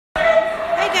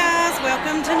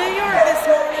Welcome to New York this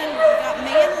morning. We've got me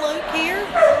and Luke here.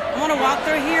 I want to walk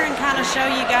through here and kind of show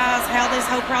you guys how this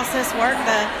whole process worked.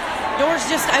 The doors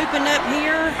just opened up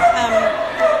here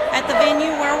at the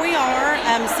venue where we are.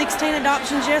 16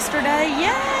 adoptions yesterday.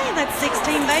 Yay! That's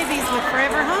 16 babies with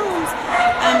forever homes.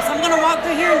 So I'm going to walk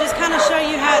through here and just kind of show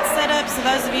you how it's set up. So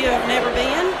those of you who have never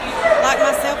been, like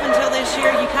myself until this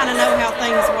year, you kind of know how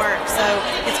things work. So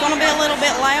it's going to be a little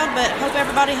bit loud, but hope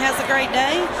everybody has a great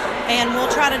day. And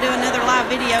we'll try to do another live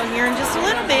video here in just a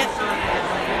little bit.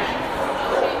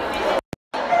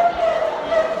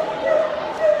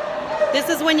 This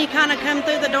is when you kind of come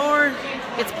through the door.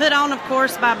 It's put on, of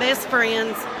course, by Best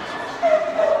Friends.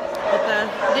 But the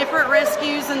different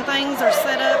rescues and things are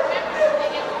set up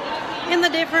in the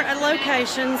different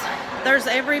locations. There's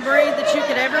every breed that you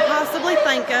could ever possibly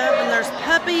think of. And there's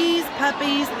puppies,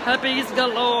 puppies, puppies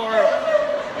galore.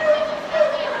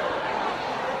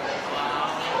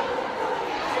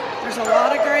 There's a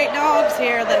lot of great dogs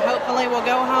here that hopefully will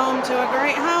go home to a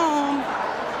great home.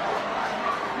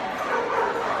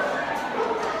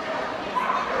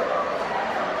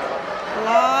 A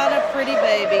lot of pretty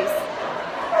babies.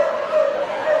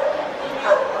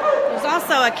 There's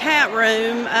also a cat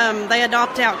room. They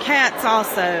adopt out cats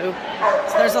also.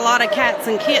 So there's a lot of cats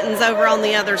and kittens over on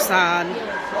the other side.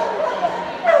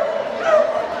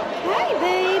 Hey,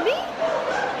 baby.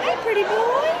 Hey, pretty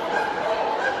boy.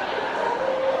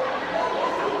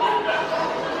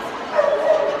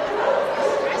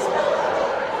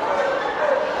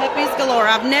 Puppies galore.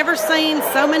 I've never seen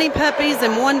so many puppies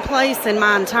in one place in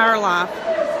my entire life.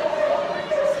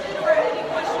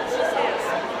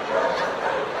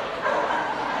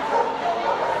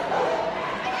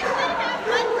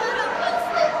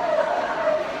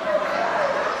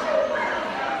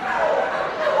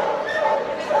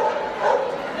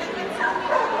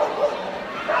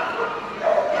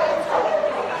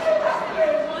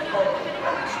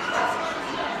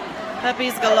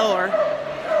 Puppies galore.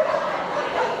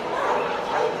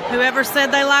 Whoever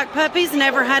said they like puppies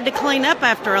never had to clean up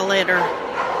after a litter.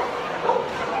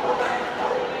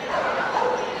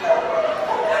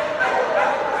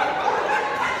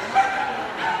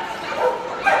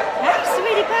 Hey,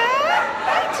 sweetie pie.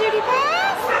 Hey, cutie pie.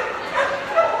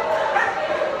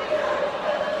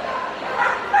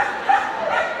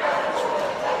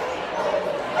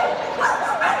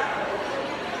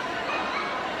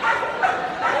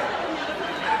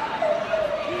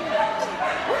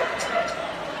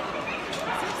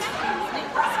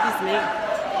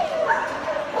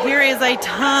 Here is a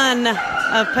ton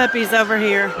of puppies over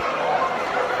here.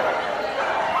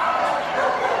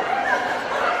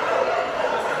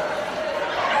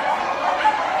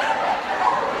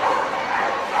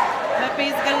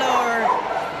 Puppies galore.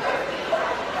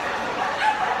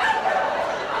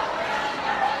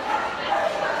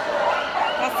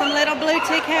 Got some little blue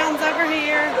tick hounds over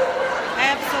here.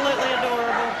 Absolutely adorable.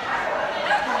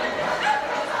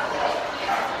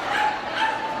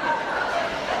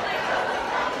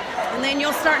 And then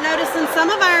you'll start noticing some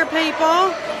of our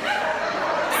people.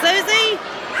 Susie,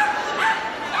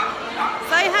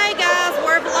 say hey guys,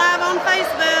 we're live on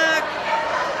Facebook.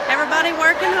 Everybody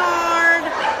working hard.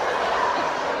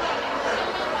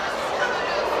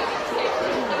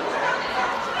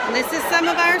 And this is some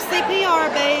of our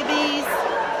CPR babies.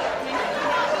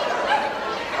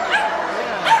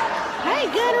 Hey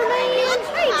Gunner Man,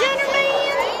 hey Gunner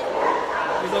Man.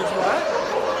 He looks what?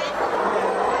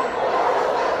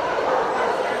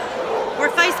 We're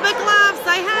Facebook Live,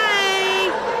 say hey.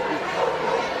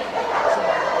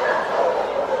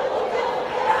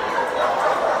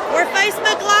 We're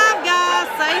Facebook Live, guys,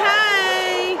 say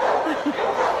hey.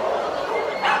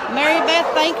 Mary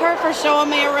Beth, thank her for showing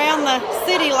me around the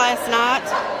city last night.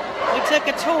 We took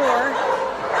a tour.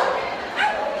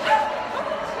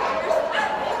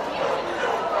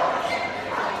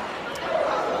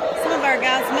 Some of our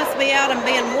guys must be out and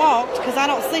being walked because I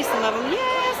don't see some of them. Yes.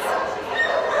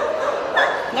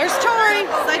 There's Tori.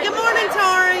 Say good morning,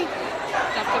 Tori.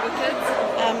 After the kids?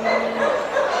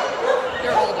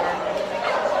 They're older.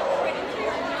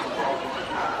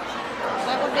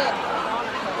 That would be it.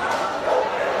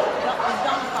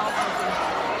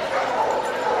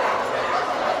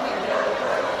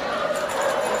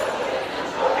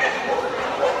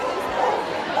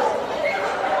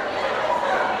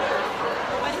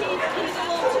 But he's a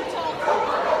little too tall for me.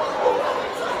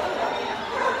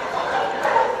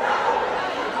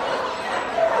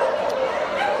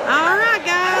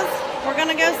 We're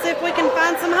going to go see if we can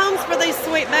find some homes for these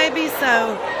sweet babies.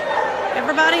 So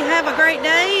everybody have a great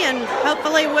day, and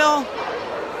hopefully we'll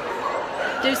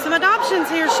do some adoptions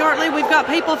here shortly. We've got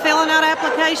people filling out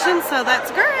applications, so that's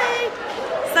great.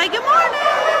 Say good morning.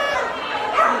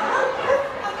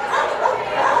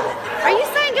 Are you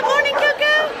saying good morning,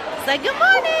 Cuckoo? Say good morning.